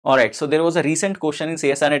Alright, so there was a recent question in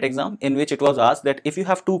CSIR net exam in which it was asked that if you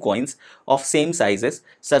have two coins of same sizes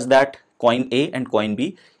such that coin A and coin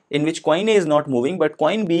B, in which coin A is not moving but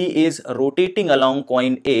coin B is rotating along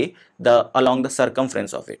coin A along the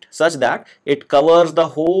circumference of it, such that it covers the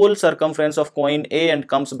whole circumference of coin A and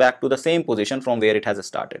comes back to the same position from where it has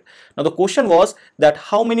started. Now the question was that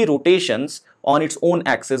how many rotations on its own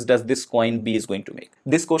axis does this coin B is going to make.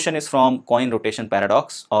 This question is from coin rotation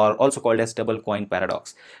paradox, or also called as double coin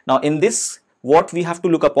paradox. Now in this, what we have to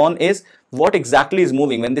look upon is what exactly is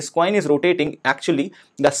moving. When this coin is rotating, actually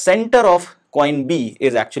the center of coin B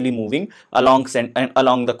is actually moving along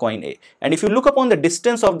the coin A, and if you look upon the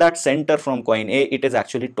distance of that center from coin A, it is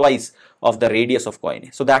actually twice of the radius of coin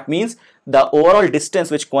A. So that means the overall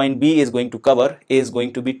distance which coin B is going to cover is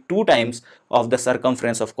going to be 2 times of the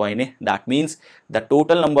circumference of coin A. That means the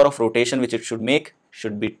total number of rotation which it should make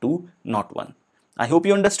should be 2, not 1. I hope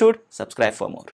you understood. Subscribe for more.